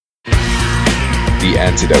The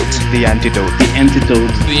Antidote. The Antidote. The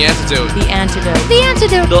Antidote. The Antidote. The Antidote. The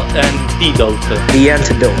Antidote. The Antidote. The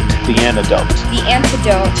Antidote. The Antidote. The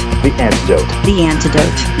Antidote. The Antidote. The Antidote.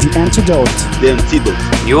 The Antidote. The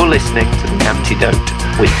Antidote. You're listening to The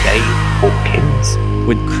Antidote with Dave Hawkins.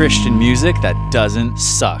 With Christian music that doesn't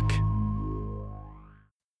suck.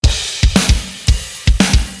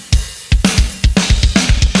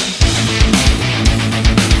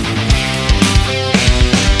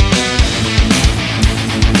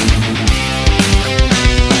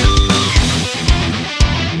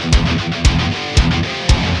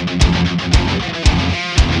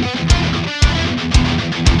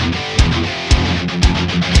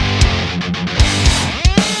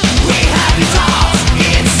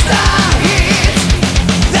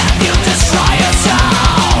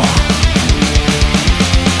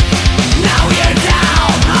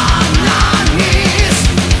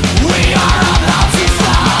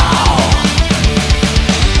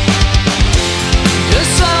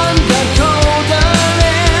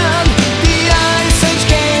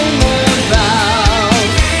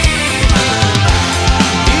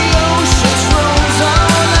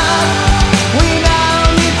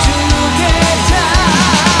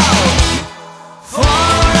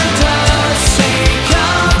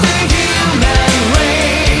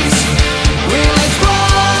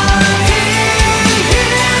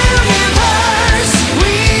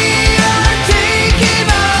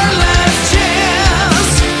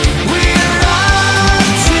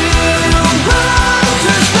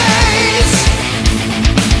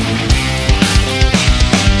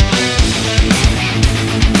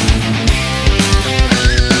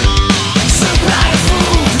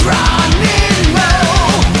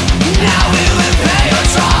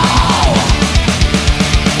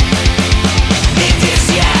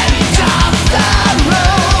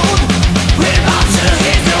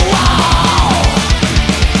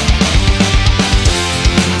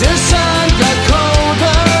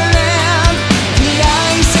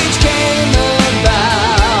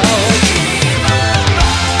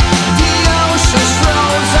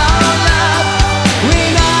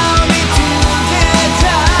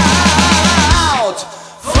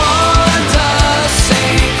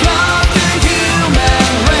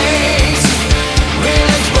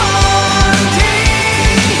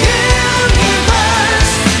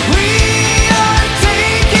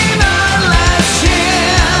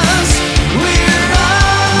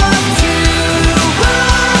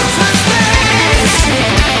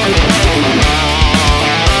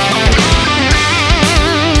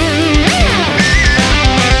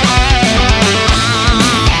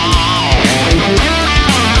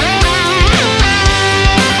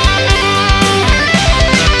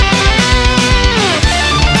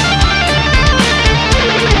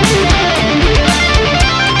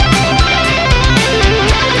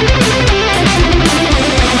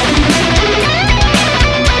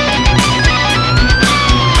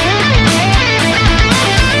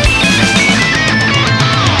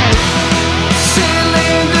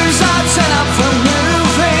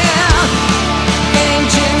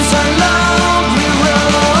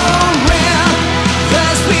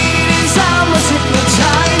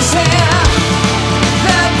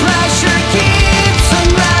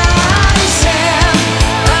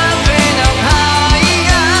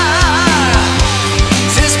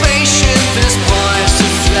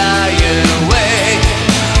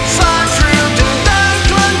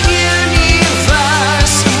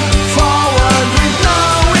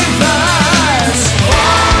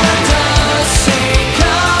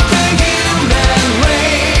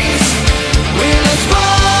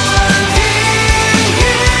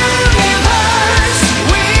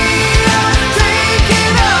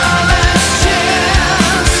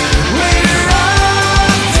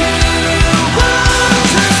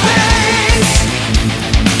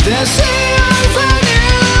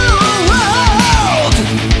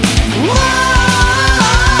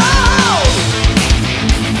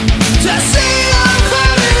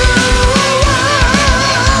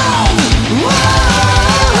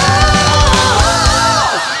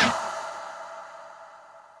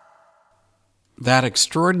 That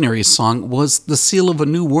extraordinary song was The Seal of a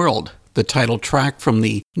New World, the title track from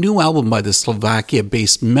the new album by the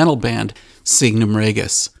Slovakia-based metal band Signum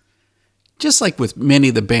Regis. Just like with many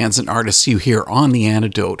of the bands and artists you hear on The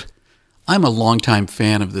Antidote, I'm a longtime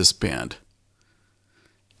fan of this band.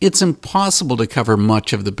 It's impossible to cover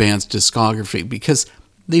much of the band's discography because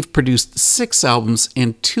they've produced 6 albums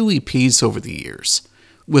and 2 EPs over the years,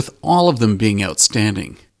 with all of them being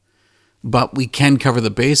outstanding. But we can cover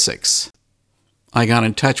the basics. I got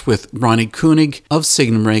in touch with Ronnie König of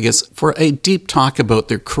Signum Regis for a deep talk about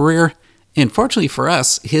their career And fortunately for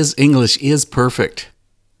us, his English is perfect.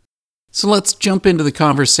 So let's jump into the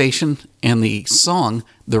conversation and the song,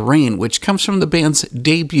 The Rain, which comes from the band's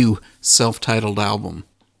debut self-titled album.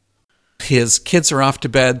 His kids are off to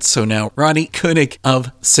bed, so now Ronnie König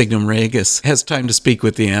of Signum Regis has time to speak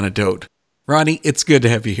with the Antidote. Ronnie, it's good to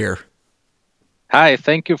have you here. Hi,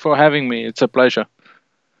 thank you for having me. It's a pleasure.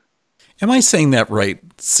 Am I saying that right,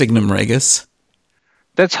 Signum Regis?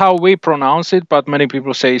 That's how we pronounce it, but many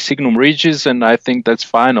people say Signum Regis, and I think that's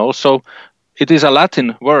fine also. It is a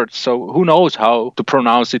Latin word, so who knows how to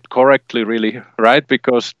pronounce it correctly, really, right?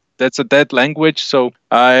 Because that's a dead language, so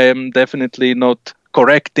I am definitely not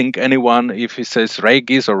correcting anyone if he says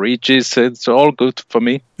Regis or Regis. It's all good for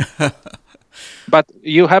me. But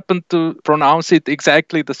you happen to pronounce it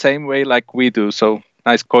exactly the same way like we do, so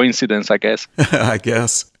nice coincidence, I guess. I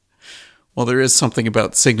guess. Well, there is something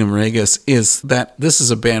about Signum Regis is that this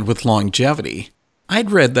is a band with longevity.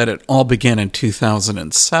 I'd read that it all began in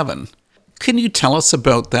 2007. Can you tell us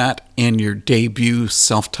about that and your debut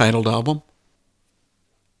self-titled album?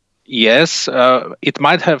 Yes, it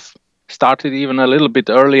might have started even a little bit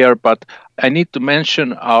earlier, but I need to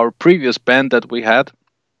mention our previous band that we had.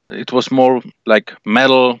 It was more like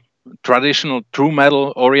metal, traditional true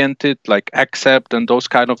metal oriented, like Accept and those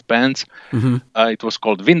kind of bands. Mm-hmm. It was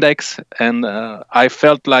called Vindex, and I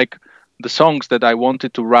felt like the songs that I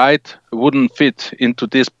wanted to write wouldn't fit into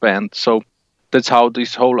this band. So that's how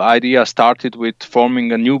this whole idea started, with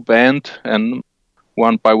forming a new band, and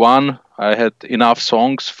one by one I had enough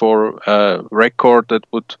songs for a record that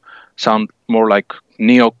would sound more like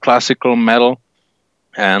neoclassical metal,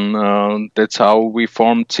 and that's how we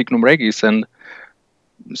formed Signum Regis. And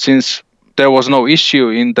since there was no issue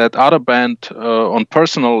in that other band on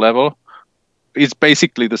personal level, it's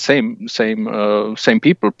basically the same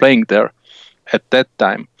people playing there at that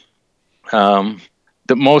time.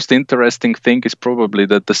 The most interesting thing is probably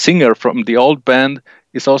that the singer from the old band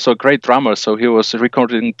is also a great drummer, so he was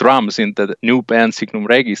recording drums in the new band Signum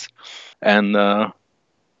Regis. And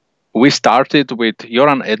we started with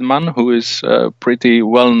Göran Edman, who is a pretty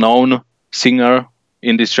well-known singer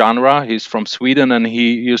in this genre. He's from Sweden, and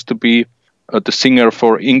he used to be the singer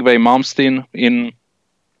for Yngwie Malmsteen in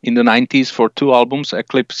the 90s for 2 albums,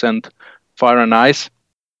 Eclipse and Fire and Ice.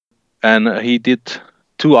 And he did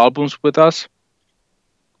 2 albums with us.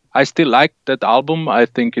 I still like that album. I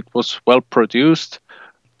think it was well produced.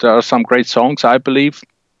 There are some great songs, I believe.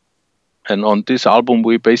 And on this album,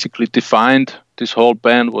 we basically defined this whole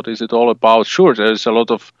band. What is it all about? Sure, there's a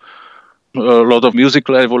lot of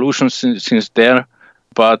musical evolution since there,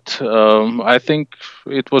 but I think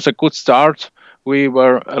it was a good start. We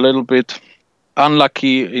were a little bit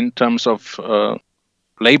unlucky in terms of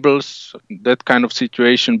labels, that kind of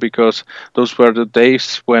situation, because those were the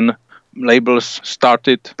days when labels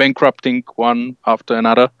started bankrupting one after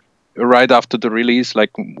another. Right after the release,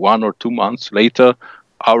 like 1 or 2 months later,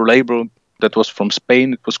 our label that was from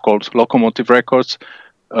Spain, it was called Locomotive Records,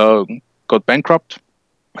 got bankrupt.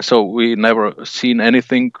 So we never seen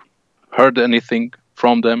anything, heard anything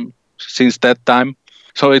from them since that time.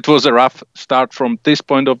 So it was a rough start from this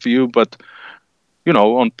point of view, but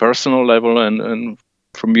on personal level and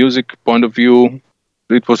from music point of view,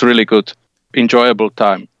 it was really good, enjoyable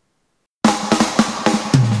time.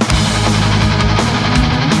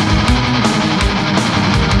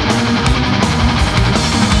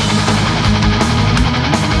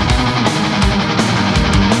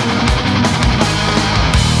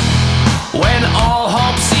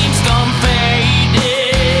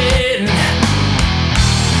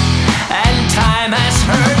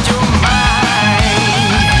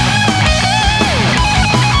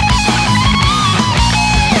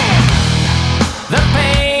 The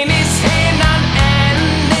pain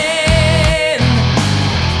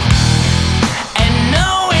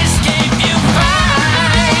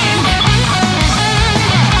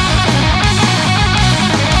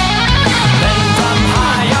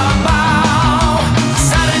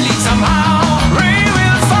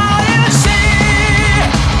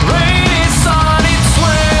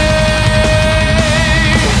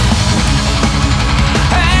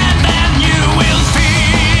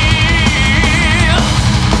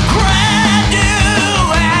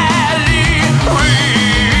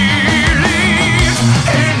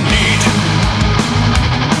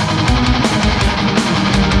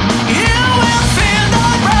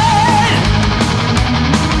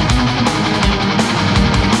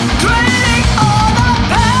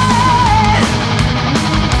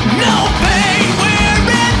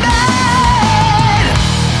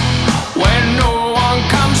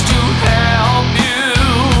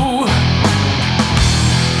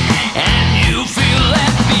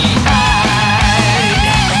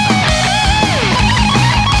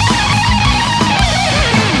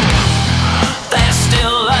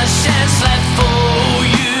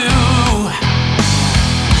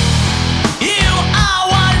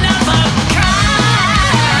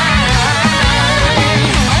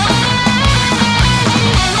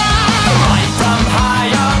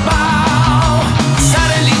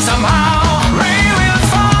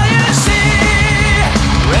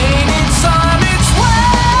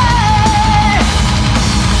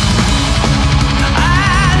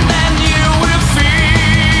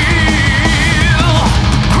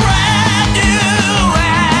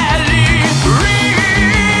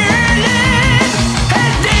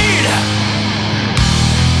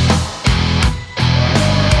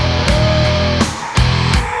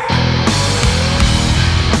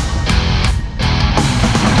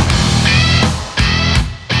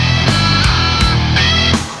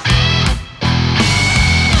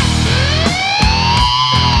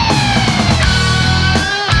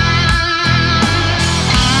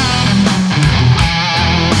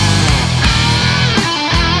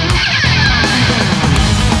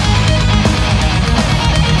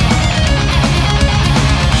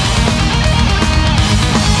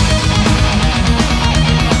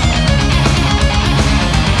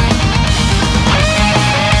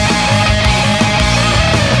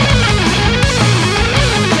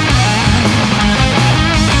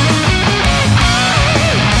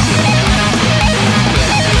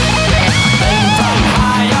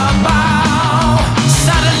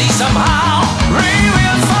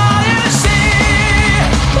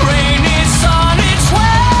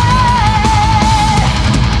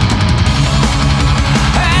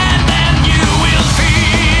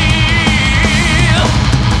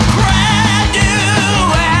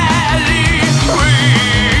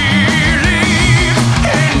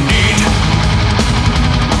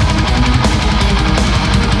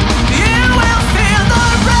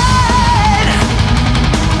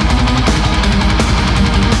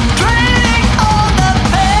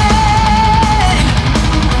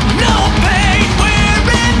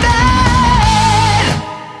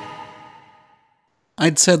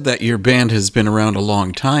I'd said that your band has been around a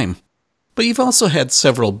long time, but you've also had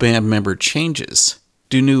several band member changes.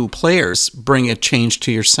 Do new players bring a change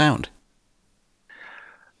to your sound?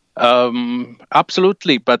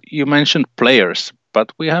 Absolutely, but you mentioned players,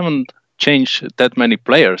 but we haven't changed that many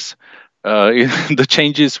players. The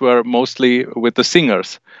changes were mostly with the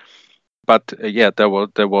singers, but yeah,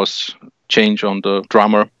 there was change on the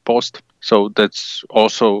drummer post, so that's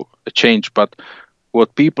also a change. But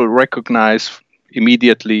what people recognize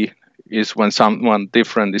immediately is when someone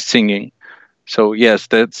different is singing. So yes,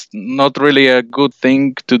 that's not really a good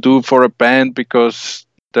thing to do for a band, because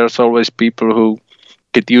there's always people who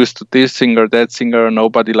get used to this singer, that singer.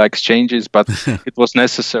 Nobody likes changes, but it was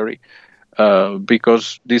necessary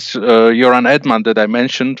because this Joran Edman that I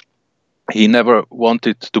mentioned, he never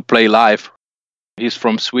wanted to play live. He's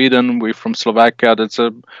from Sweden, we're from Slovakia. That's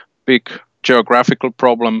a big geographical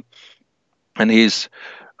problem, and he's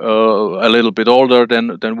a little bit older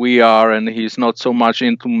than we are, and he's not so much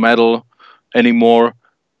into metal anymore.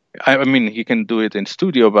 I mean, he can do it in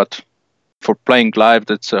studio, but for playing live,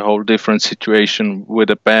 that's a whole different situation with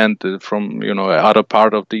a band from other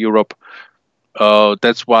part of the Europe.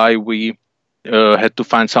 That's why we had to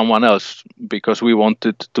find someone else, because we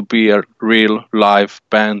wanted to be a real live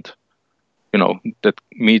band, that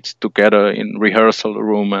meets together in rehearsal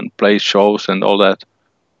room and plays shows and all that.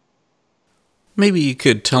 Maybe you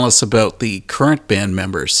could tell us about the current band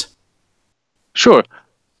members. Sure.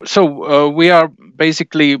 So we are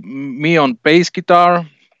basically me on bass guitar.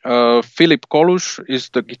 Philip Kolus is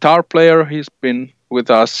the guitar player. He's been with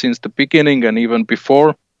us since the beginning and even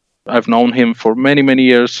before. I've known him for many, many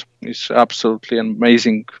years. He's absolutely an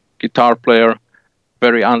amazing guitar player.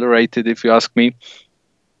 Very underrated, if you ask me.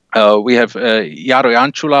 We have Jaro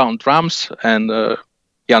Jančula on drums and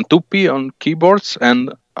Jan Tupi on keyboards.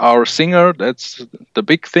 And our singer, that's the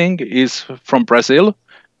big thing, is from Brazil.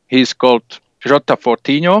 He's called Jota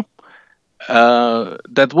Fortinho.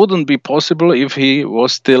 That wouldn't be possible if he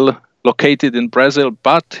was still located in Brazil,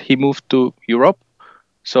 but he moved to Europe.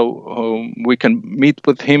 So we can meet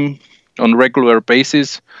with him on regular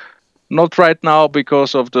basis. Not right now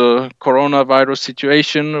because of the coronavirus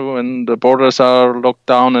situation when the borders are locked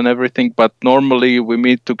down and everything, but normally we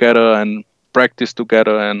meet together and practice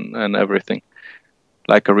together and everything,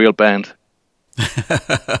 like a real band.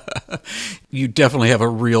 You definitely have a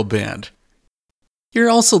real band. You're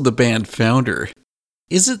also the band founder.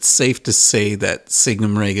 Is it safe to say that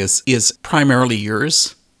Signum Regis is primarily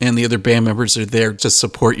yours and the other band members are there to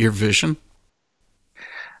support your vision?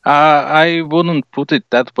 I wouldn't put it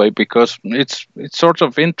that way, because it's sort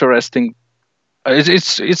of interesting.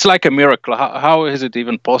 It's like a miracle. How is it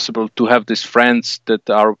even possible to have these friends that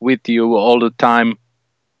are with you all the time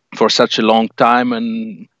for such a long time,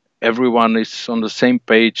 and everyone is on the same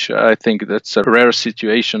page? I think that's a rare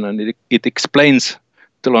situation, and it explains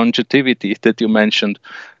the longevity that you mentioned.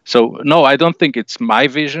 So no, I don't think it's my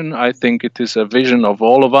vision. I think it is a vision of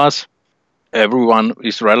all of us. Everyone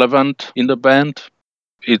is relevant in the band.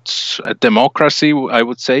 It's a democracy, I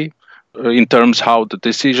would say, in terms how the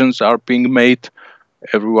decisions are being made.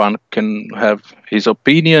 Everyone can have his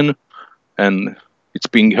opinion, and it's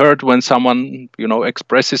being heard when someone,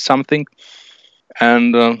 expresses something.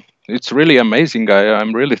 And it's really amazing.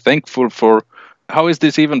 I'm really thankful for how is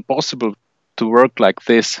this even possible to work like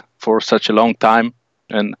this for such a long time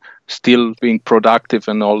and still being productive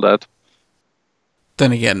and all that.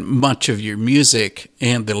 Then again, much of your music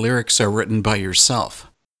and the lyrics are written by yourself.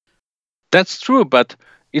 That's true, but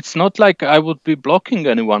it's not like I would be blocking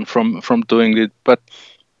anyone from doing it. But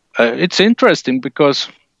it's interesting because,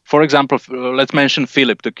 for example, let's mention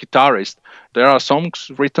Philip, the guitarist. There are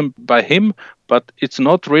songs written by him, but it's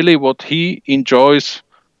not really what he enjoys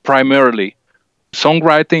primarily.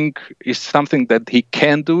 Songwriting is something that he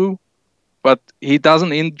can do, but he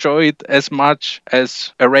doesn't enjoy it as much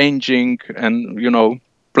as arranging and,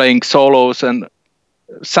 playing solos. And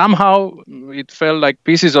somehow it felt like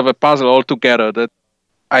pieces of a puzzle all together, that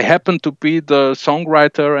I happen to be the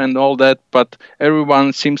songwriter and all that, but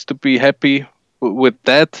everyone seems to be happy with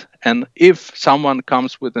that. And if someone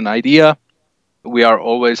comes with an idea, we are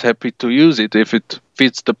always happy to use it if it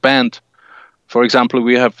fits the band. For example,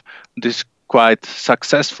 we have this quite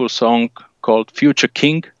successful song called Future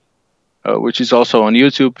King, which is also on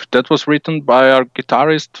YouTube. That was written by our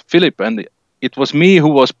guitarist Philip, and it was me who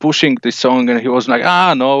was pushing this song, and he was like,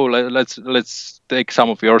 no, let's take some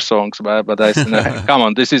of your songs. But I said, "No, come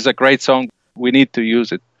on, this is a great song. We need to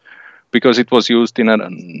use it," because it was used in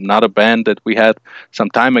another band that we had some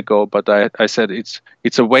time ago. But I said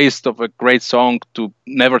it's a waste of a great song to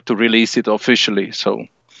never to release it officially. So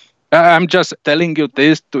I'm just telling you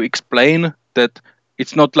this to explain that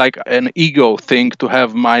It's not like an ego thing to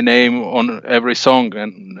have my name on every song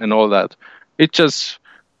and all that. It's just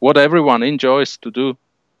what everyone enjoys to do.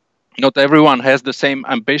 Not everyone has the same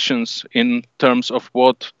ambitions in terms of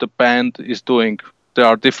what the band is doing. There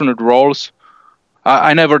are different roles.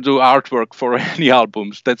 I never do artwork for any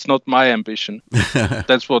albums. That's not my ambition.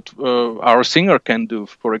 That's what our singer can do,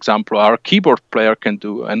 for example, our keyboard player can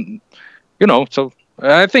do. And, so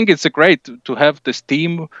I think it's great to have this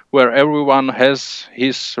team where everyone has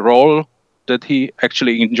his role that he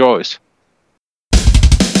actually enjoys.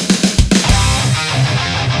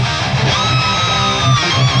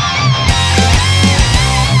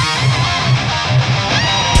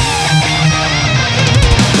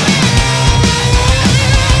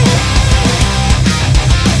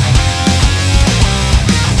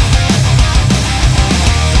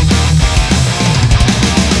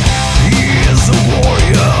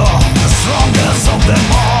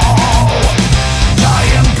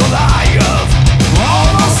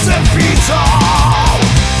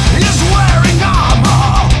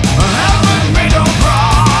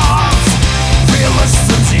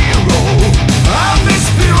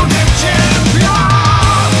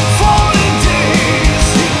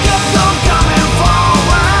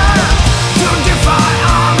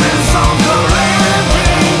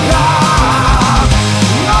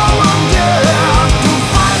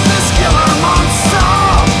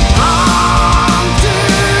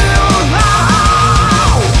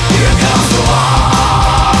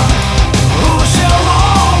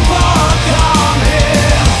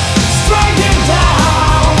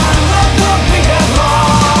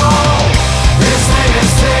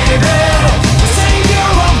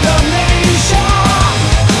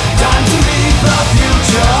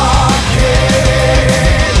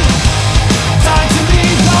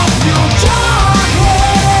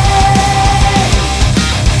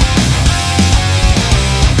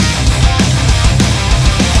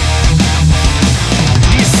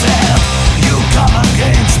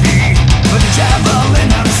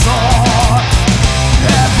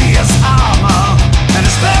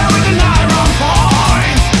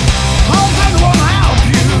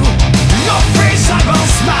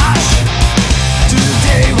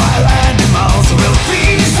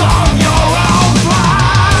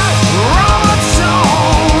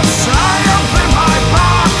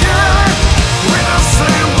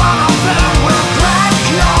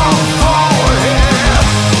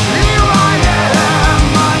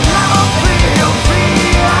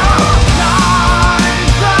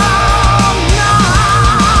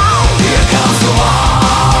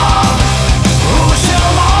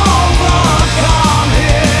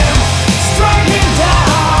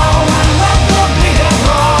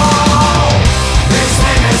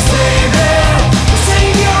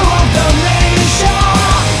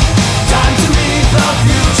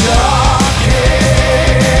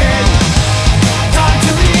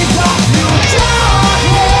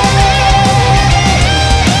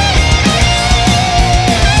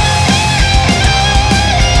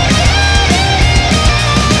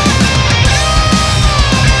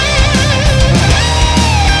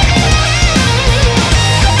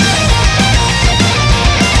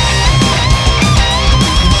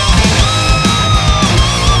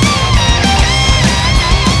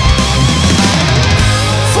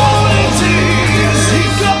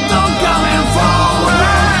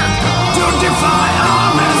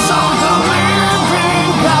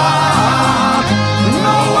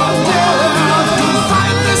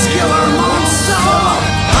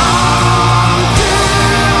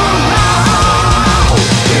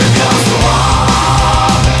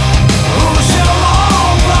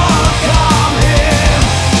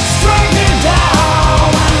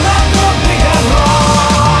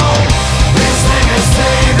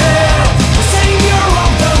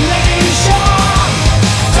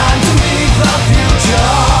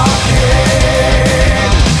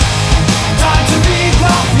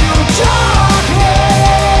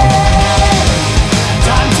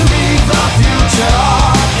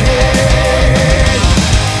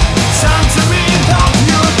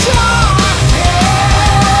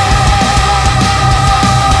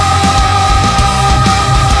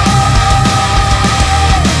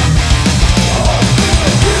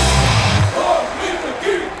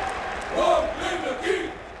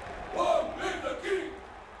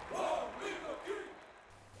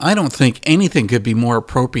 I don't think anything could be more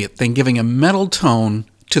appropriate than giving a metal tone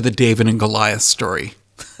to the David and Goliath story.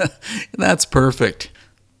 That's perfect.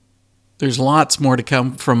 There's lots more to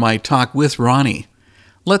come from my talk with Ronnie.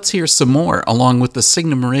 Let's hear some more, along with the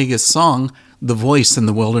Signum Regis song, The Voice in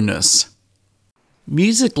the Wilderness.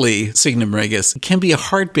 Musically, Signum Regis can be a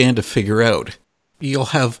hard band to figure out. You'll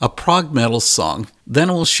have a prog metal song, then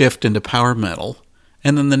it will shift into power metal,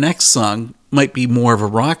 and then the next song might be more of a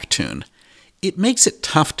rock tune. It makes it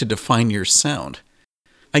tough to define your sound.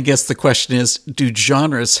 I guess the question is, do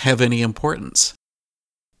genres have any importance?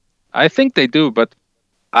 I think they do, but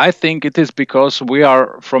I think it is because we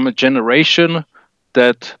are from a generation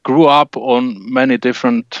that grew up on many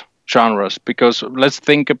different genres. Because let's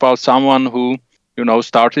think about someone who,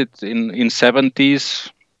 started in 70s,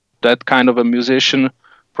 that kind of a musician.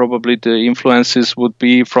 Probably the influences would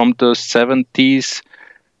be from the 70s.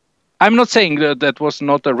 I'm not saying that was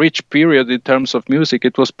not a rich period in terms of music.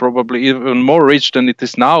 It was probably even more rich than it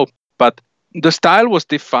is now. But the style was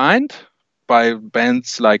defined by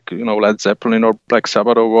bands like Led Zeppelin or Black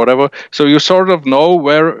Sabbath or whatever. So you sort of know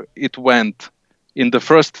where it went in the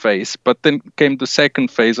first phase. But then came the second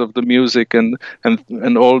phase of the music and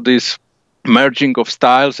all this merging of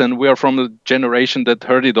styles. And we are from the generation that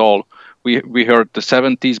heard it all. We heard the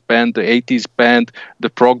 70s band, the 80s band, the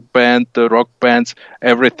prog band, the rock bands,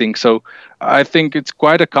 everything. So I think it's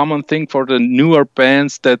quite a common thing for the newer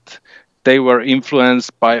bands that they were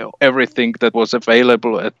influenced by everything that was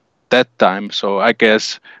available at that time. So I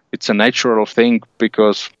guess it's a natural thing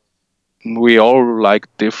because we all like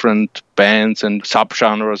different bands and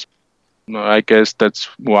subgenres. I guess that's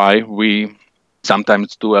why we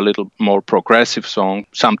sometimes do a little more progressive song,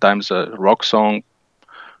 sometimes a rock song,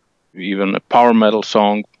 even a power metal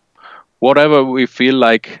song, whatever we feel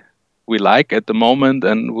like we like at the moment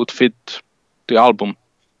and would fit the album.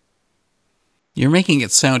 You're making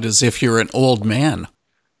it sound as if you're an old man.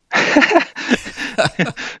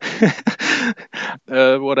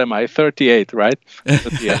 What am I? 38, right?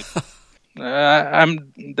 38.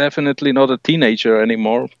 I'm definitely not a teenager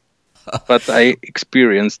anymore, but I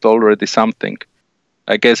experienced already something.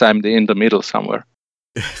 I guess I'm in the middle somewhere.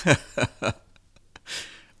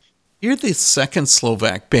 You're the second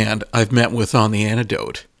Slovak band I've met with on the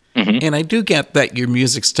Antidote. Mm-hmm. And I do get that your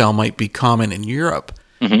music style might be common in Europe,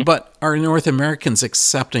 Mm-hmm. but are North Americans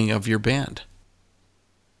accepting of your band?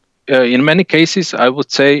 In many cases, I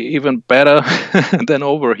would say even better than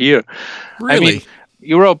over here. Really? I mean,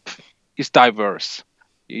 Europe is diverse.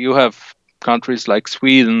 You have countries like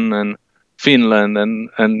Sweden and Finland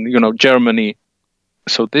and Germany.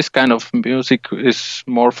 So this kind of music is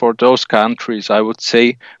more for those countries, I would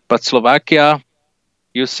say. But Slovakia,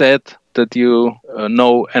 you said that you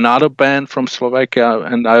know another band from Slovakia,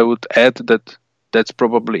 and I would add that that's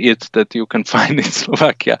probably it that you can find in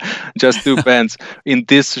Slovakia. Just two bands in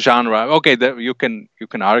this genre. Okay, you can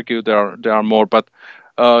argue there are more, but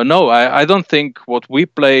no, I don't think what we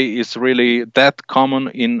play is really that common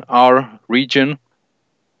in our region.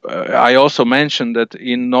 I also mentioned that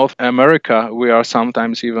in North America we are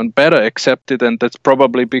sometimes even better accepted, and that's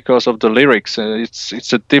probably because of the lyrics.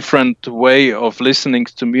 It's a different way of listening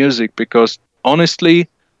to music because honestly,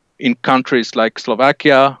 in countries like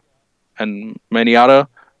Slovakia and many other,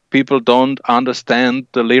 people don't understand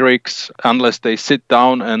the lyrics unless they sit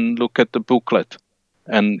down and look at the booklet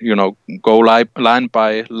and go line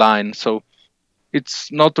by line. So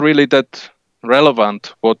it's not really that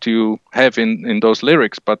relevant what you have in those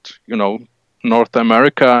lyrics, but North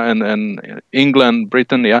America and England,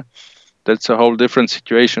 Britain, yeah, that's a whole different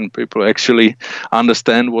situation. People actually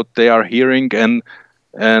understand what they are hearing, and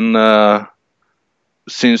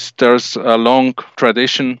since there's a long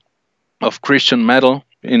tradition of Christian metal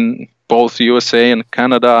in both USA and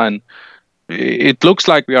Canada, and it looks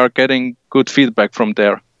like we are getting good feedback from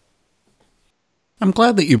there. I'm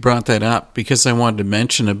glad that you brought that up because I wanted to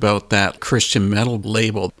mention about that Christian metal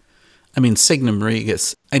label. I mean, Signum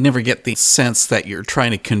Regis, I never get the sense that you're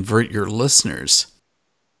trying to convert your listeners.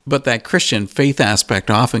 But that Christian faith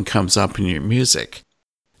aspect often comes up in your music.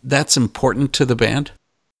 That's important to the band?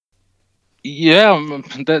 Yeah,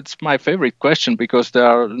 that's my favorite question because there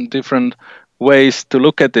are different ways to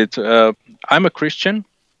look at it. I'm a Christian,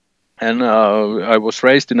 and I was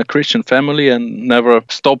raised in a Christian family and never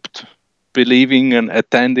stopped believing and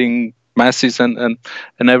attending masses and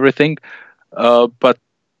everything. But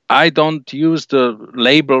I don't use the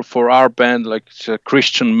label for our band like it's a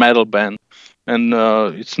Christian metal band. And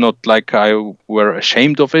it's not like I were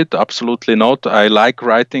ashamed of it. Absolutely not. I like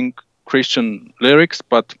writing Christian lyrics,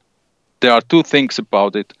 but there are two things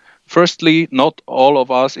about it. Firstly, not all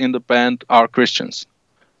of us in the band are Christians.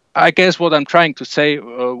 I guess what I'm trying to say,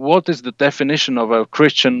 what is the definition of a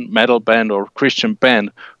Christian metal band or Christian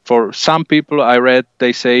band? For some people I read,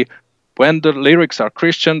 they say, when the lyrics are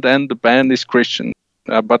Christian, then the band is Christian.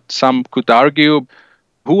 But some could argue,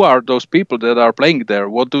 who are those people that are playing there?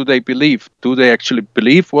 What do they believe? Do they actually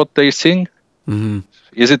believe what they sing? Mm-hmm.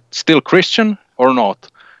 Is it still Christian or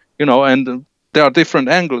not? And there are different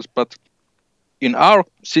angles, but in our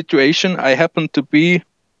situation, I happen to be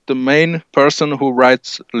the main person who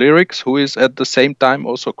writes lyrics, who is at the same time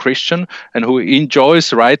also Christian and who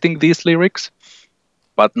enjoys writing these lyrics.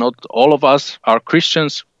 But not all of us are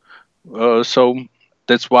Christians, so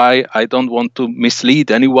that's why I don't want to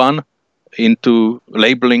mislead anyone into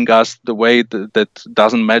labeling us the way that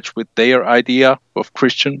doesn't match with their idea of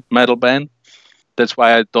Christian metal band. That's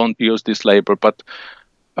why I don't use this label. But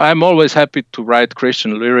I'm always happy to write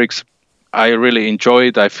Christian lyrics. I really enjoy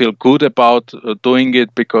it. I feel good about doing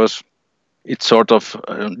it because it sort of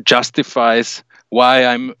justifies why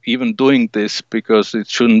I'm even doing this, because it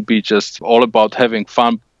shouldn't be just all about having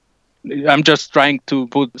fun. I'm just trying to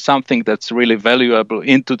put something that's really valuable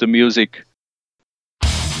into the music.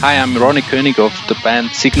 Hi, I'm Ronnie König of the band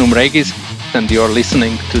Signum Regis, and you're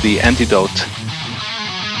listening to the Antidote.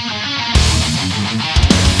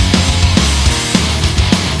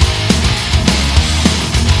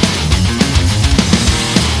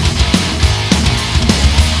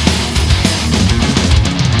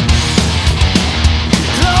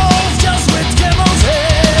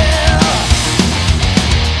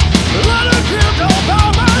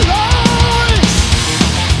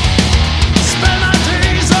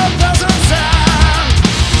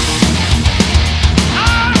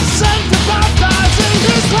 About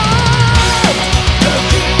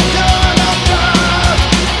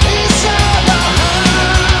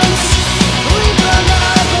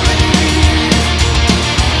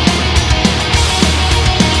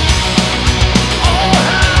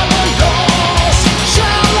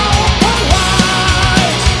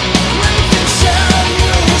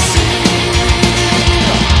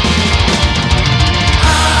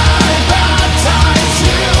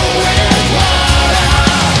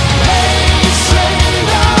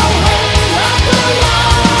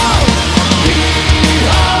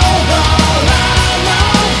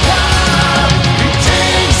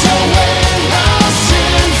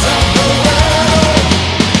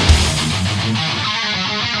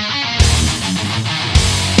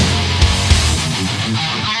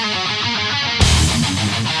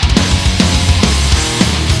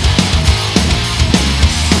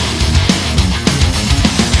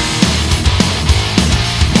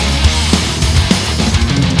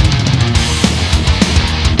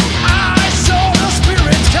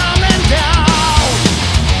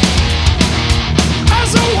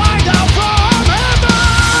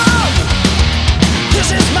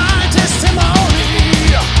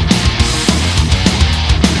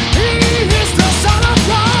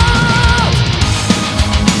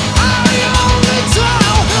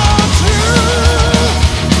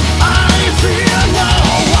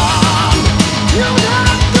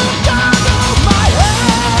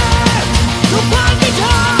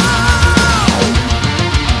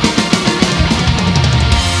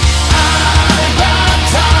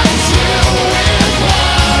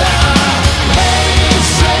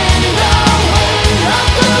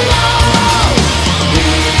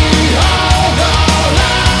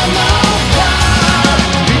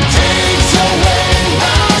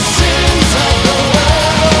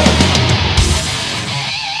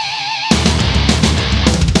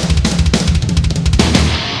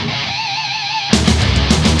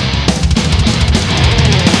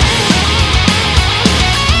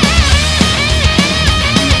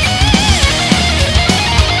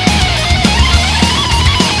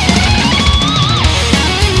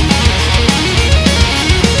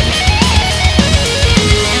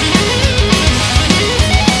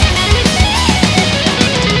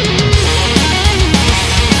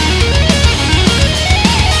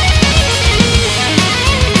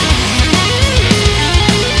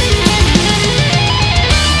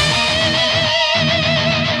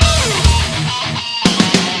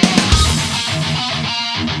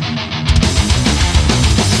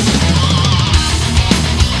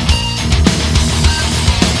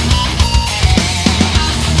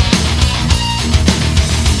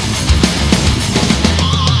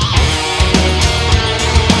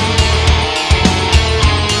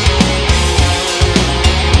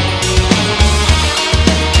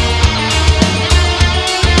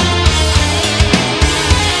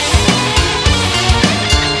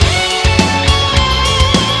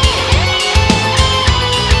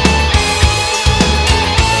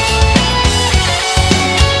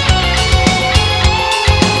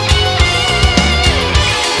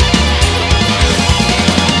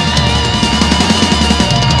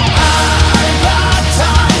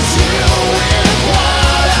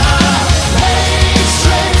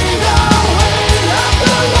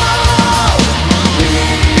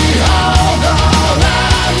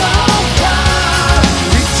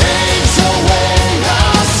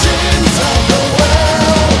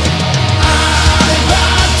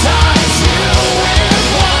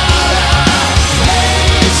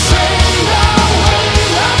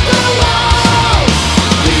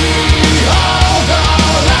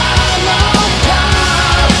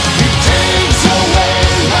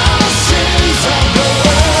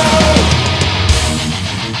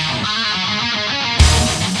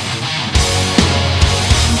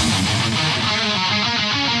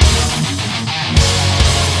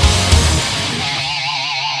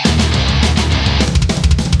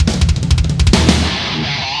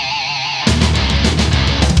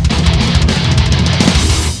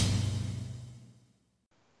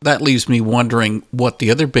That leaves me wondering what the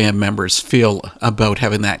other band members feel about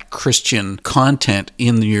having that Christian content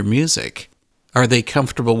in your music. Are they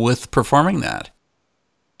comfortable with performing that?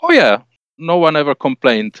 Oh yeah, no one ever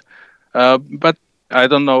complained. But I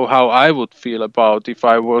don't know how I would feel about if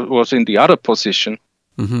I was in the other position.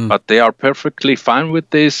 Mm-hmm. But they are perfectly fine with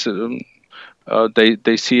this.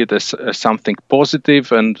 They see it as something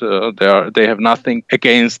positive, and they have nothing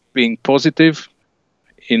against being positive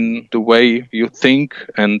in the way you think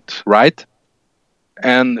and write.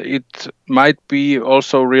 And it might be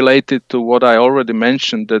also related to what I already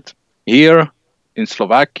mentioned, that here in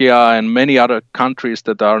Slovakia and many other countries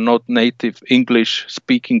that are not native English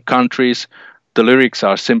speaking countries, the lyrics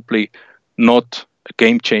are simply not a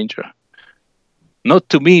game changer. Not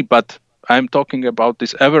to me, but I'm talking about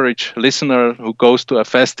this average listener who goes to a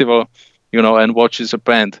festival, and watches a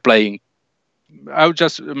band playing. I would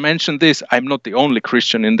just mention this. I'm not the only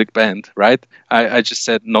Christian in the band, right? I just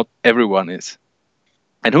said not everyone is.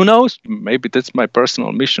 And who knows? Maybe that's my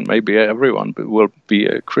personal mission. Maybe everyone will be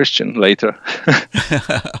a Christian later.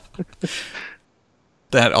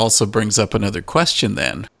 That also brings up another question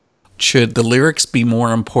then. Should the lyrics be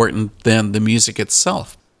more important than the music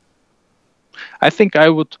itself? I think I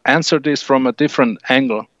would answer this from a different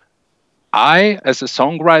angle. I, as a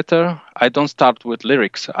songwriter, I don't start with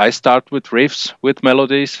lyrics. I start with riffs, with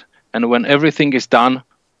melodies, and when everything is done,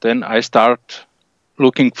 then I start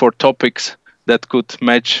looking for topics that could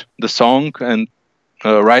match the song and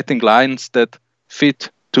writing lines that fit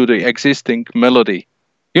to the existing melody.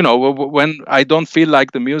 When I don't feel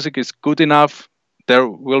like the music is good enough, there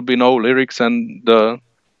will be no lyrics and the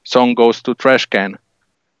song goes to trash can.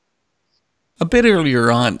 A bit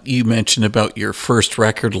earlier on, you mentioned about your first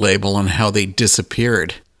record label and how they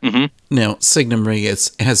disappeared. Mm-hmm. Now, Signum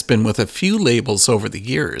Regis has been with a few labels over the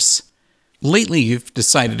years. Lately, you've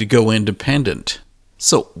decided to go independent.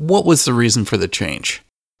 So, what was the reason for the change?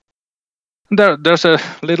 There's a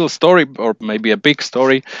little story, or maybe a big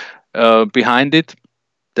story, behind it.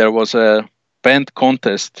 There was a band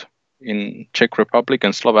contest in Czech Republic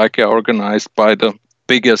and Slovakia organized by the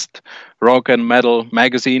biggest rock and metal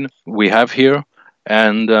magazine we have here.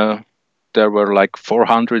 And there were like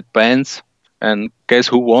 400 bands. And guess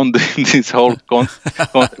who won this whole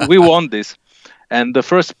we won this. And the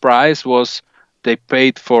first prize was they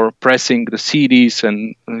paid for pressing the CDs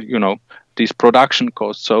and, these production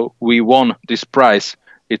costs. So we won this prize.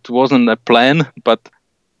 It wasn't a plan, but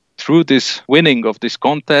through this winning of this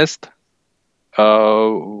contest,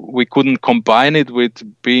 we couldn't combine it with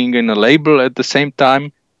being in a label at the same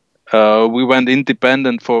time. We went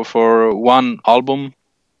independent for one album,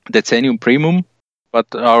 Decennium Primum, but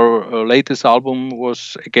our latest album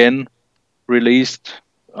was again released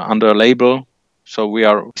under a label, so we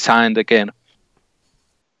are signed again.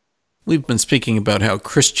 We've been speaking about how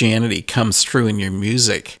Christianity comes through in your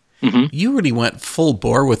music. Mm-hmm. You really went full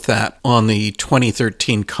bore with that on the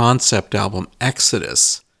 2013 concept album,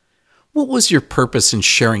 Exodus. What was your purpose in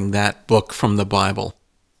sharing that book from the Bible?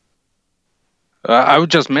 I would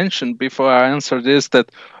just mention before I answer this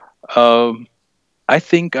that I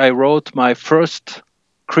think I wrote my first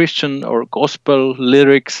Christian or gospel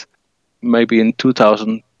lyrics maybe in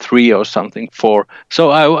 2003 or something, 4.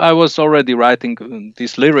 So I was already writing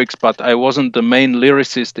these lyrics, but I wasn't the main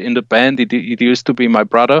lyricist in the band. It used to be my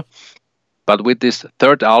brother. But with this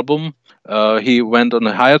third album, he went on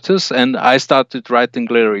a hiatus and I started writing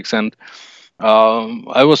lyrics. And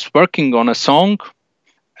I was working on a song.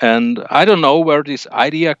 And I don't know where this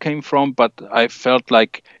idea came from, but I felt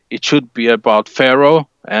like it should be about Pharaoh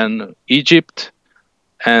and Egypt.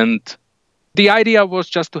 And the idea was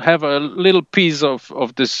just to have a little piece of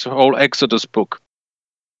this whole Exodus book.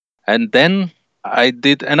 And then I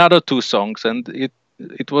did another 2 songs, and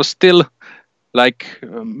it was still like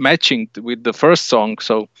matching with the first song.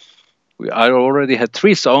 So I already had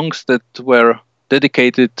 3 songs that were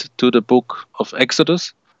dedicated to the book of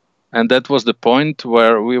Exodus. And that was the point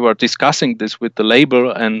where we were discussing this with the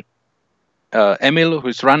label, and Emil,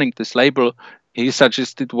 who's running this label, he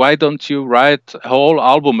suggested, why don't you write a whole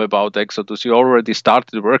album about Exodus? You already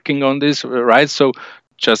started working on this, right? So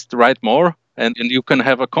just write more and you can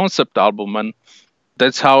have a concept album. And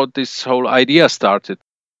that's how this whole idea started.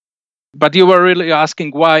 But you were really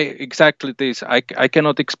asking why exactly this. I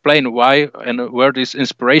cannot explain why and where this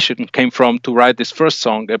inspiration came from to write this first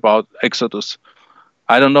song about Exodus.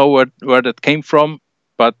 I don't know where that came from,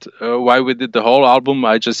 but why we did the whole album,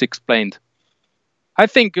 I just explained. I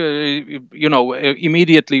think,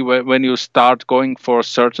 immediately when you start going for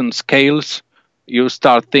certain scales, you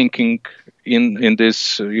start thinking in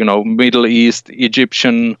this, Middle East,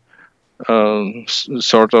 Egyptian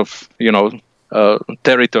sort of,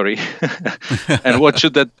 territory. And what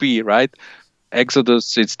should that be, right?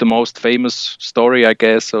 Exodus, it's the most famous story, I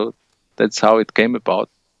guess. So that's how it came about.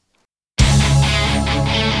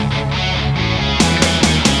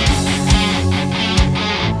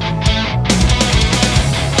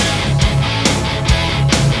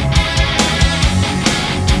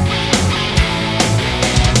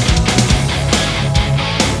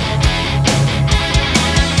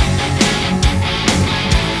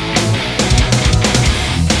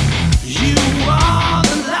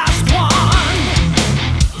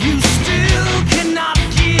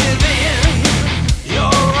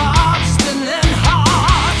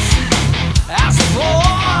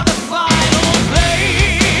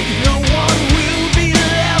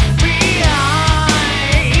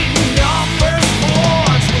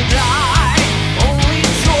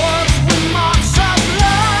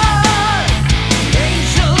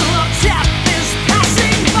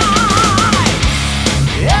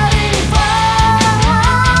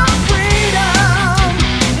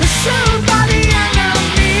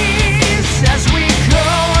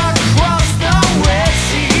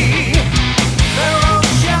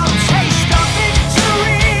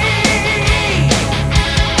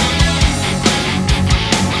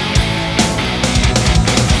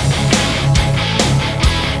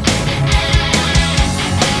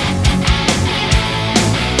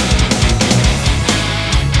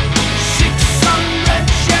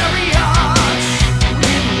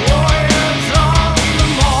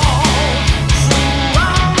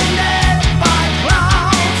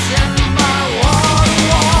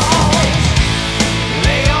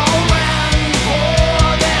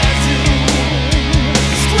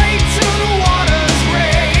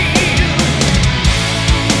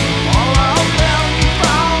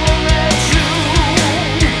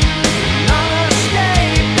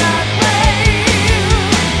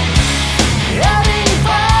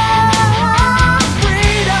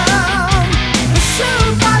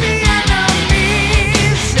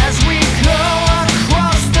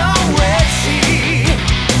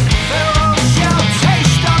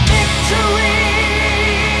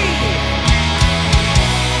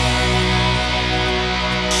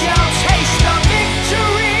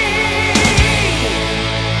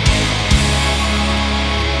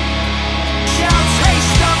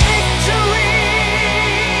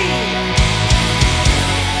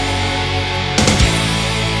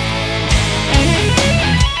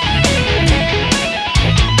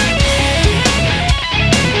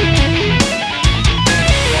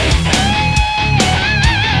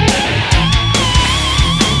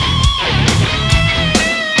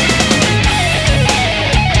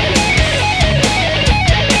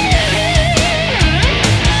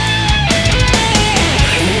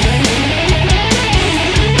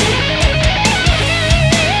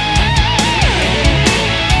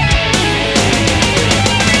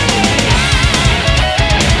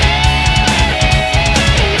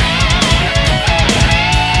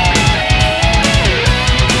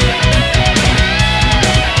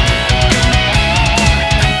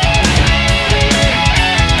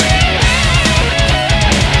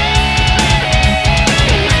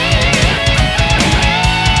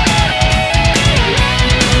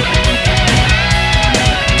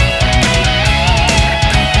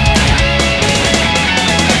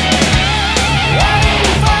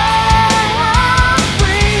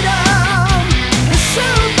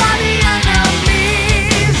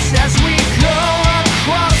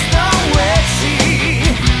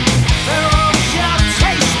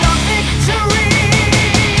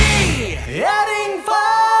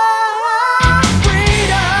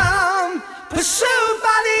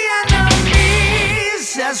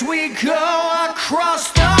 As we go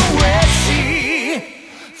across the Red Sea,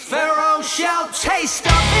 Pharaoh shall taste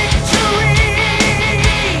of victory.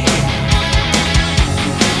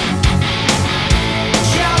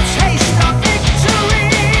 Shall taste of victory.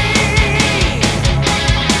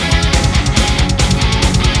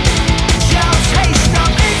 Shall taste of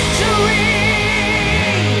victory.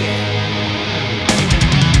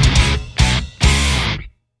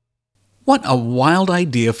 What a wild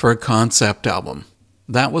idea for a concept album.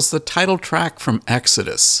 That was the title track from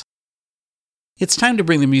Exodus. It's time to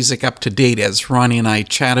bring the music up to date as Ronnie and I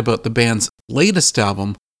chat about the band's latest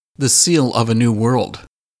album, The Seal of a New World.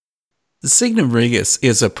 The Signum Regis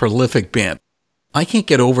is a prolific band. I can't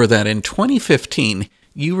get over that in 2015,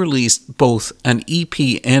 you released both an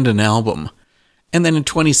EP and an album. And then in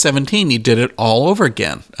 2017, you did it all over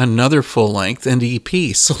again, another full-length and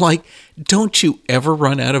EP. So, don't you ever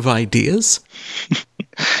run out of ideas?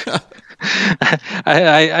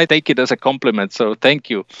 I take it as a compliment, so thank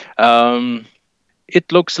you.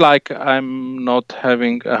 it looks like I'm not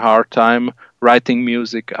having a hard time writing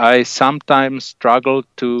music. I sometimes struggle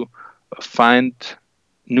to find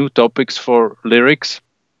new topics for lyrics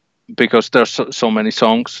because there's so many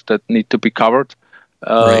songs that need to be covered.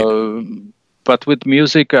 Right. But with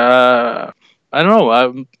music, I don't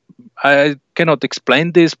know. I cannot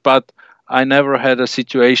explain this, but I never had a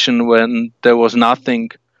situation when there was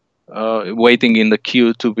nothing waiting in the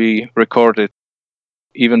queue to be recorded.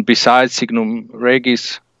 Even besides Signum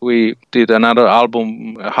Regis, we did another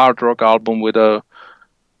album, a hard rock album with a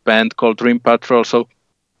band called Dream Patrol. So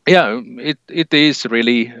yeah, it is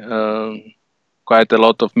really quite a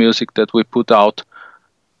lot of music that we put out.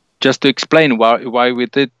 Just to explain why we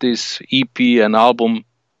did this EP and album,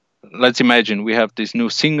 let's imagine we have this new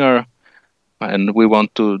singer and we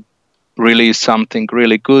want to release something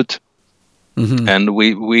really good. Mm-hmm. And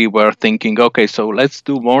we were thinking, okay, so let's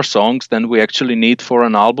do more songs than we actually need for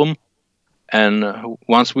an album. And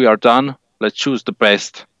once we are done, let's choose the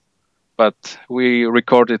best. But we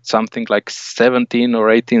recorded something like 17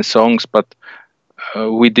 or 18 songs, but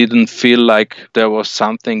we didn't feel like there was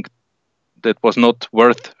something that was not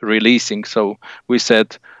worth releasing. So we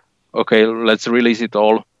said, okay, let's release it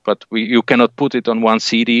all, but you cannot put it on one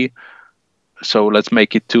CD. So let's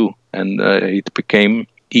make it two. And it became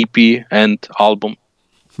EP and album.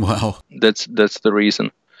 Wow. That's the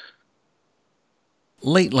reason.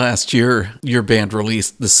 Late last year, your band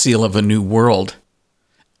released The Seal of a New World.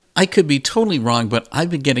 I could be totally wrong, but I've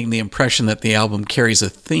been getting the impression that the album carries a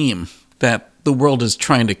theme, that the world is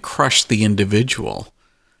trying to crush the individual.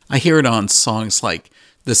 I hear it on songs like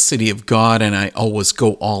The City of God and I Always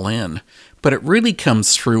Go All In, but it really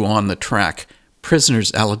comes through on the track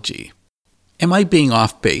Prisoner's Elegy. Am I being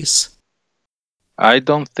off base? I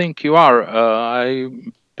don't think you are. I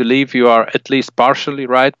believe you are at least partially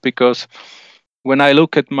right, because when I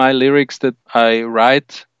look at my lyrics that I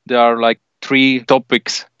write, there are like 3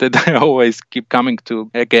 topics that I always keep coming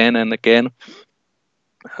to again and again.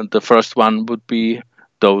 And the first one would be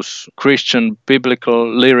those Christian biblical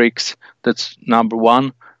lyrics. That's number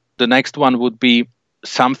 1. The next one would be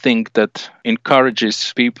something that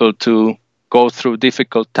encourages people to go through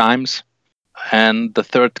difficult times. And the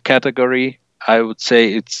third category, I would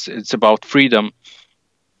say it's about freedom.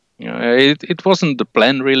 It wasn't the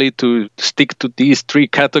plan really to stick to these 3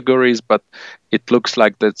 categories, but it looks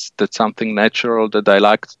like that's something natural that I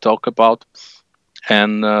like to talk about.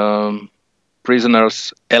 And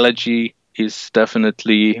Prisoner's Elegy is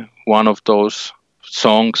definitely one of those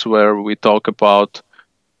songs where we talk about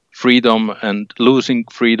freedom and losing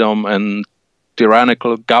freedom and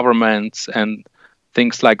tyrannical governments and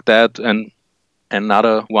things like that. And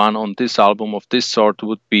another one on this album of this sort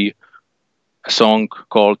would be a song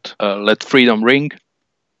called Let Freedom Ring.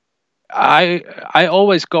 I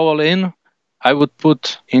always go all in. I would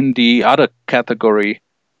put in the other category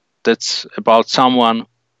that's about someone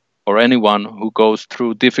or anyone who goes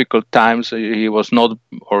through difficult times. He was not,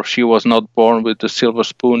 or she was not born with a silver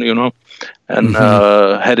spoon, and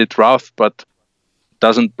had it rough, but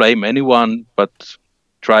doesn't blame anyone, but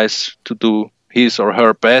tries to do his or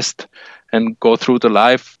her best and go through the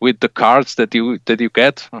life with the cards that you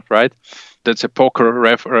get, right? That's a poker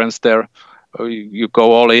reference there. You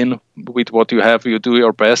go all in with what you have, you do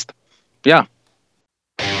your best. Yeah.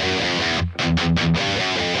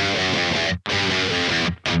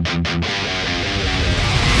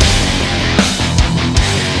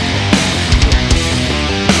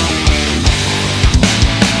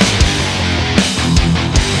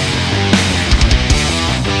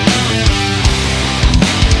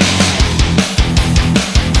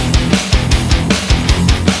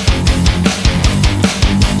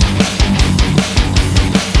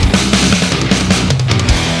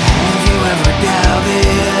 Have you ever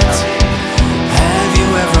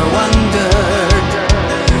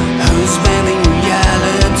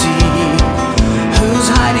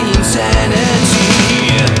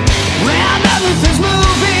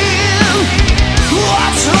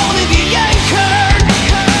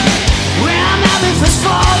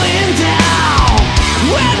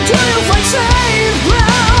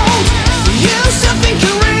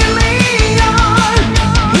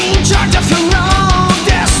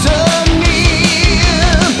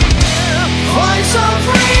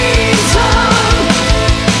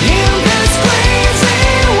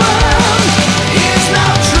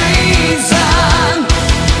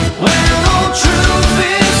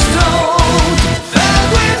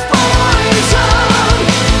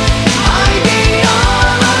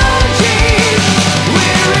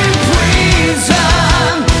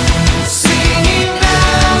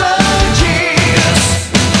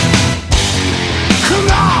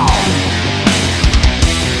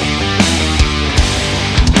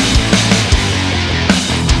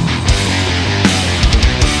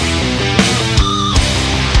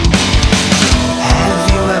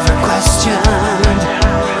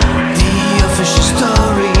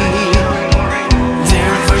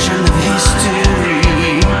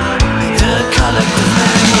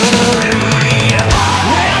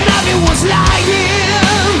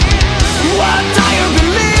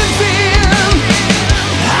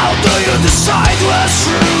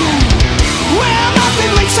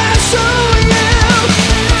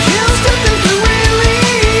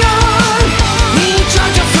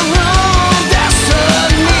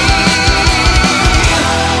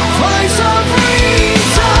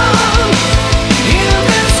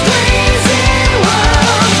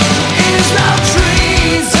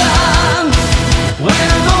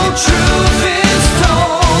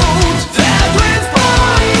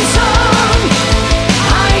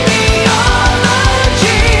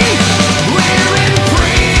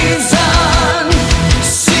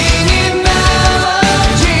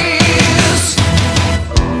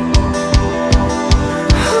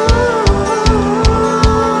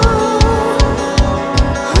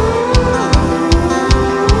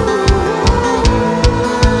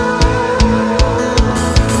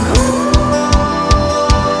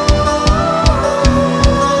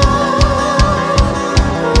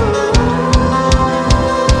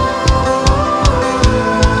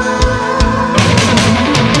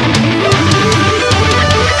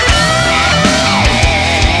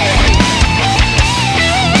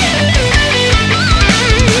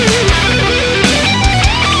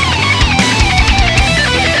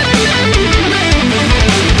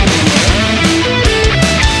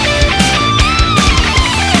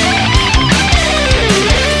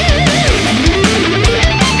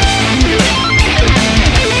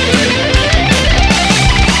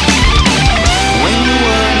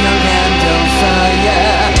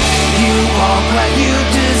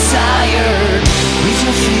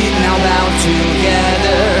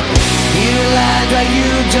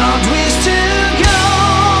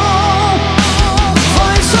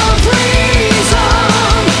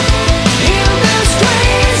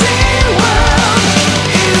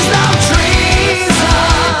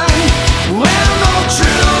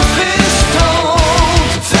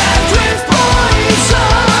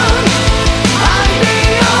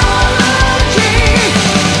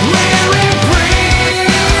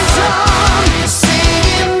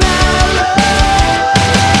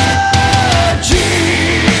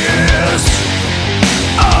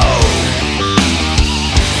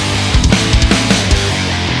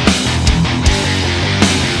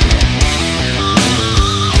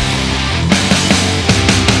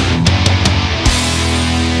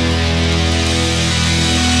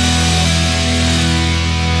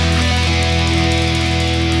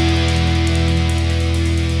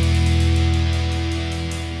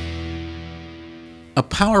a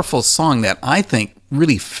powerful song that I think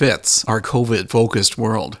really fits our COVID-focused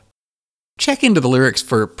world. Check into the lyrics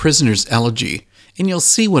for Prisoner's Elegy, and you'll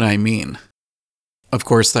see what I mean. Of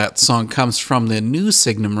course, that song comes from the new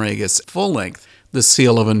Signum Regis full-length, The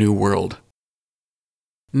Seal of a New World.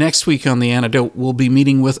 Next week on The Antidote, we'll be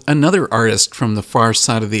meeting with another artist from the far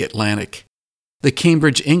side of the Atlantic. The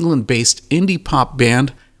Cambridge, England-based indie pop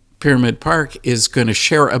band Pyramid Park is going to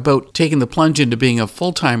share about taking the plunge into being a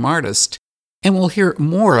full-time artist, and we'll hear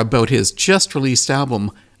more about his just-released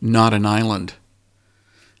album, Not an Island.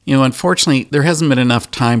 Unfortunately, there hasn't been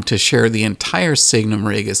enough time to share the entire Signum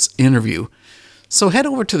Regis interview, so head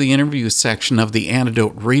over to the interview section of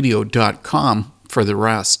theantidoteradio.com for the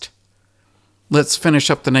rest. Let's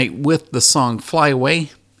finish up the night with the song Fly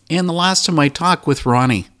Away and the last of my talk with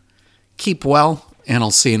Ronnie. Keep well, and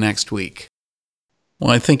I'll see you next week.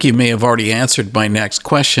 Well, I think you may have already answered my next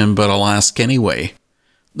question, but I'll ask anyway.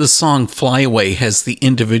 The song Fly Away has the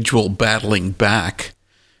individual battling back.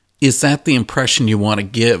 Is that the impression you want to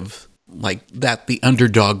give? Like that the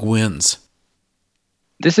underdog wins?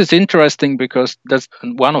 This is interesting because that's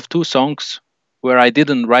one of two songs where I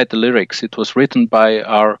didn't write the lyrics. It was written by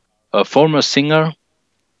our former singer,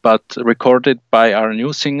 but recorded by our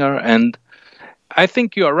new singer. And I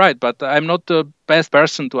think you are right, but I'm not the best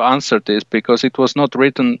person to answer this because it was not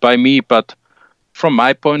written by me, but from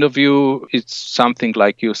my point of view, it's something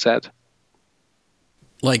like you said.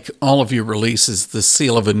 Like all of your releases, The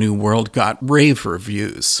Seal of a New World got rave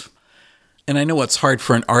reviews. And I know it's hard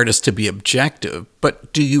for an artist to be objective,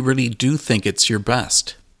 but do you really do think it's your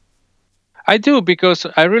best? I do, because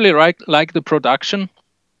I really like the production.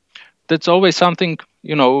 That's always something,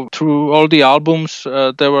 through all the albums,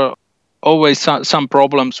 there were always some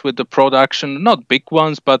problems with the production, not big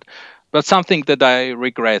ones, but something that I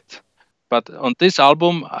regret. But on this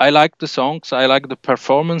album, I like the songs, I like the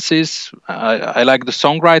performances, I like the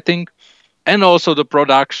songwriting, and also the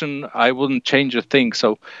production. I wouldn't change a thing.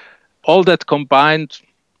 So all that combined,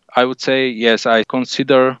 I would say, yes, I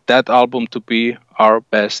consider that album to be our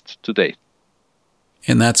best to date.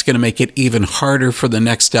 And that's going to make it even harder for the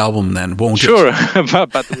next album then, won't it? Sure,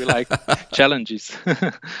 but we like challenges.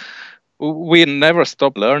 We never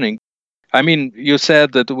stop learning. I mean, you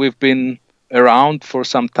said that we've been around for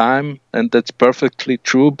some time, and that's perfectly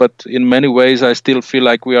true, but in many ways I still feel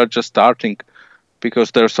like we are just starting,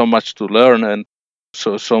 because there's so much to learn and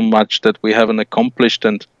so much that we haven't accomplished,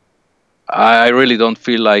 and I really don't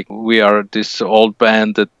feel like we are this old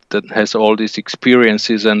band that has all these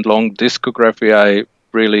experiences and long discography. I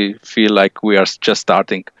really feel like we are just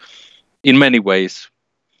starting in many ways.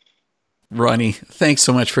 Ronnie, thanks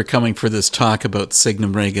so much for coming for this talk about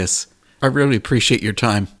Signum Regis. I really appreciate your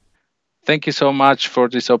time. Thank you so much for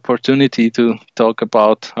this opportunity to talk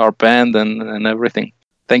about our band and everything.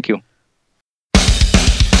 Thank you.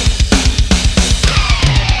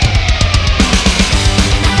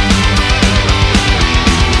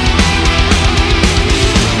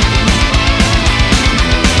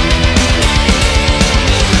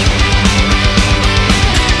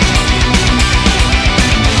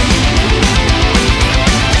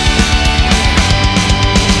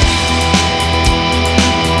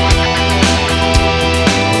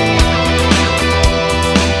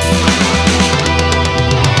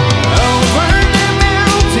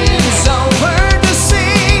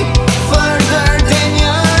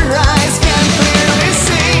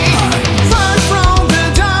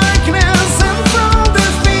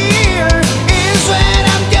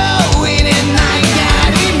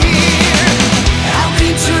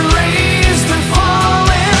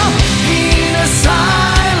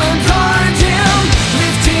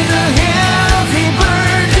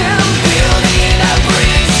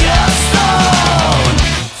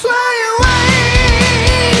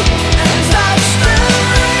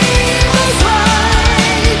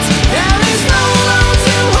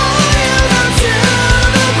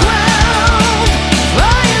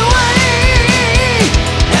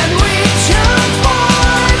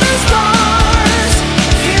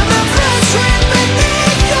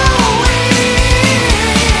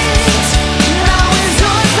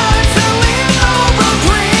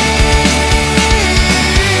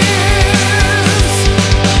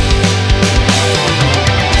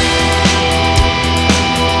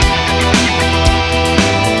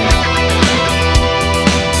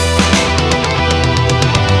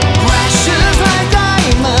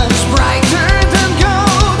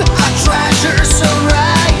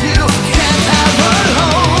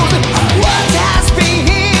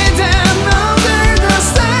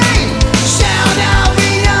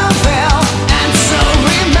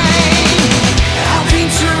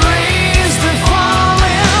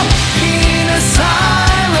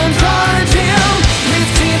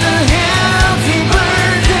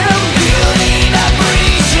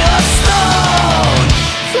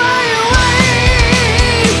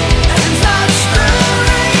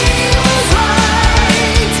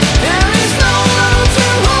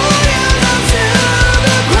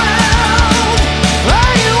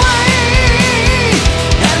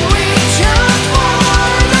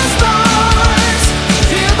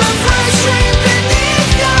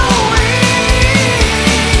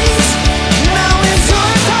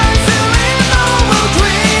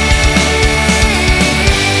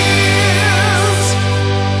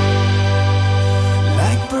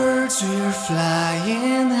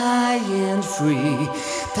 flying high and free,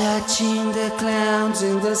 touching the clouds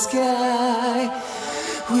in the sky.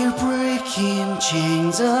 We're breaking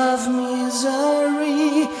chains of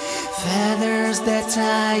misery, feathers that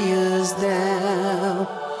tie us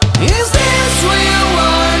down.